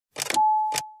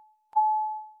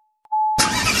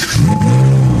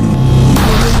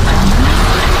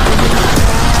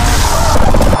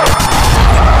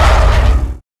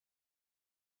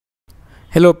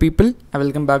Hello people, and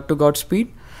welcome back to GotSpeed.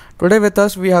 Today with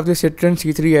us we have the Citroen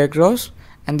C3 Aircross,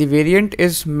 and the variant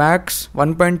is Max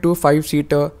 1.25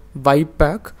 seater Vibe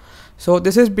Pack. So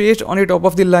this is based on the top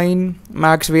of the line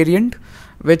Max variant,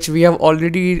 which we have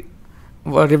already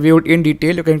reviewed in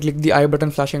detail. You can click the I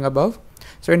button flashing above.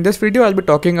 So in this video I'll be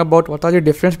talking about what are the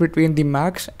difference between the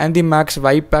Max and the Max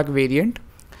Vibe Pack variant.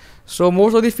 So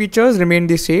most of the features remain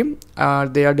the same.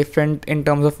 They are different in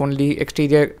terms of only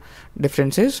exterior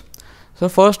differences. So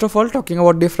first of all, talking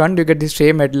about the front, you get the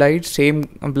same headlights, same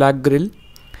black grille,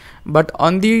 but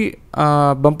on the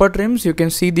bumper trims you can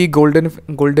see the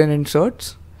golden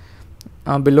inserts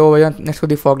below next to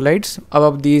the fog lights.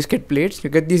 Above the skid plates you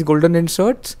get these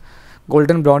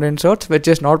golden brown inserts, which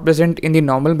is not present in the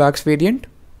normal Max variant.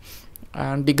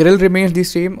 And the grille remains the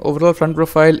same. Overall front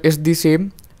profile is the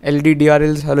same. LED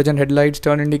DRLs, halogen headlights,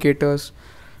 turn indicators.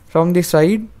 From the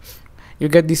side you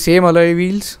get the same alloy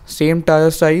wheels, same tire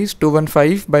size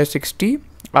 215 by 60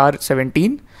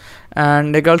 R17,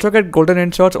 and you can also get golden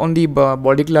inserts on the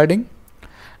body cladding,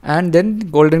 and then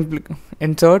golden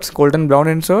brown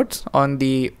inserts on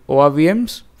the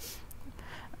ORVMs,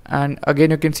 and again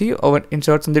you can see our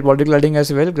inserts on the body cladding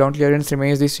as well. Ground clearance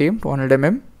remains the same, 200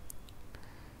 mm.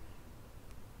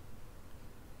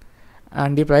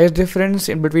 And the price difference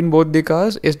in between both the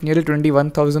cars is nearly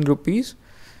 21,000 rupees.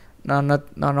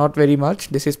 Not very much.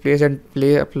 This is priced at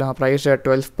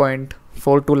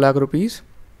 12.42 lakh rupees,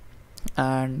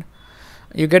 and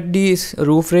you get these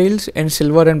roof rails in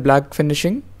silver and black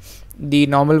finishing. The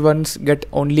normal ones get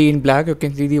only in black. You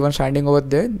can see the one standing over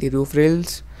there. The roof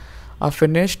rails are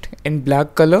finished in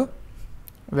black color,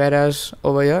 whereas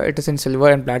over here it is in silver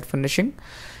and black finishing.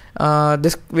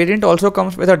 This variant also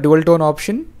comes with a dual tone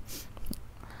option.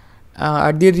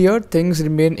 At the rear, things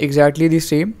remain exactly the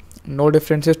same. No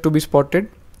differences to be spotted.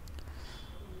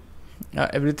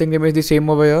 Everything remains the same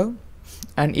over here,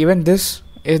 and even this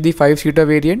is the 5-seater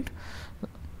variant.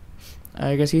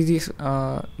 You can see this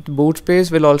boot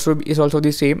space is also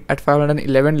the same at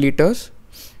 511 liters,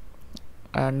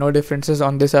 and no differences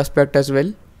on this aspect as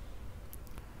well.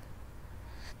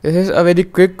 This is a very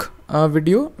quick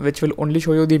video which will only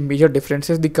show you the major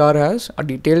differences the car has. A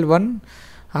detailed one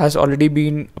has already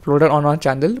been uploaded on our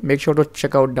channel. Make sure to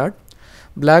check out that.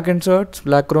 Black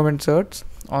chrome inserts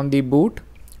on the boot,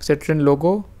 Citroen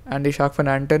logo and the shark fin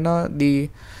antenna, the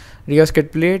rear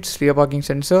skid plates, rear parking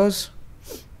sensors,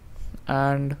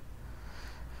 and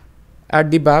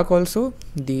at the back also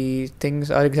the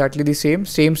things are exactly the same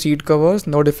seat covers,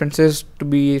 no differences to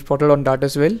be spotted on that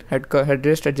as well.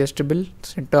 Headrest adjustable,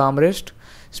 center armrest,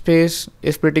 space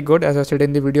is pretty good as I said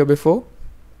in the video before.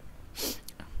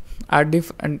 At the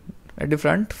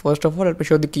front, first of all let me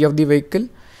show the key of the vehicle.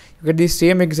 You get the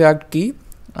same exact key,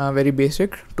 very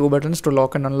basic, 2 buttons to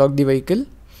lock and unlock the vehicle,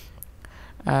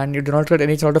 and you do not get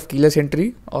any sort of keyless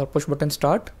entry or push button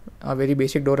start. A very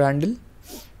basic door handle,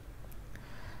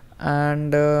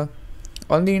 and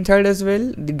on the inside as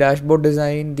well, the dashboard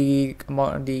design, the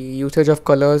usage of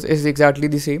colors is exactly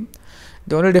the same.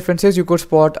 The only differences you could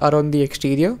spot are on the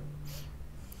exterior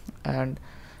and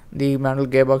the manual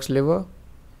gearbox lever.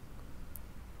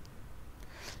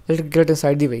 Let's get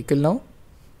inside the vehicle now.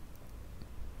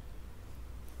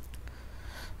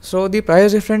 So the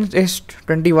price difference is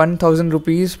 21,000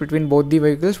 rupees between both the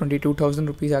vehicles, 22,000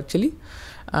 rupees actually,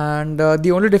 and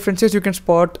the only differences you can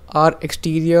spot are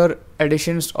exterior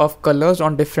additions of colors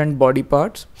on different body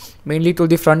parts, mainly to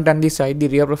the front and the side. The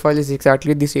rear profile is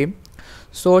exactly the same.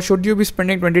 So should you be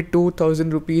spending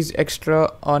 22,000 rupees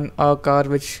extra on a car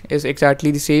which is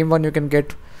exactly the same one you can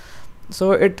get?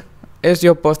 So it is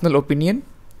your personal opinion.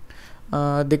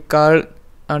 The car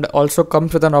and also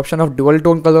comes with an option of dual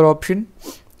tone color option.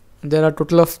 There are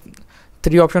total of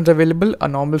 3 options available: a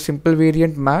normal simple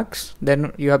variant Max,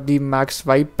 then you have the Max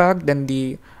Vibe Pack, then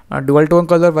the dual tone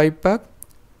color Vibe Pack,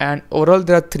 and overall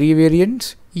there are 3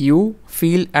 variants: U,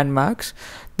 Feel and Max.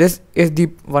 This is the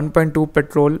 1.2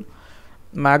 petrol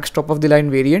Max top of the line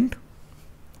variant,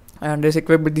 and is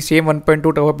equipped with the same 1.2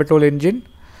 turbo petrol engine,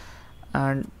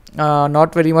 and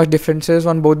not very much differences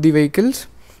on both the vehicles.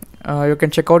 You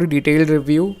can check out a detailed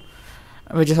review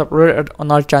which is uploaded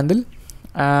on our channel,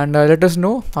 and let us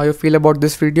know how you feel about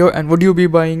this video, and would you be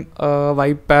buying a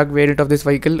Vibe Pack variant of this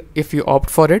vehicle if you opt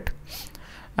for it.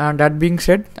 And that being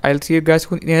said, I'll see you guys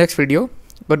in the next video.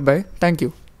 Goodbye. Thank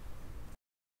you.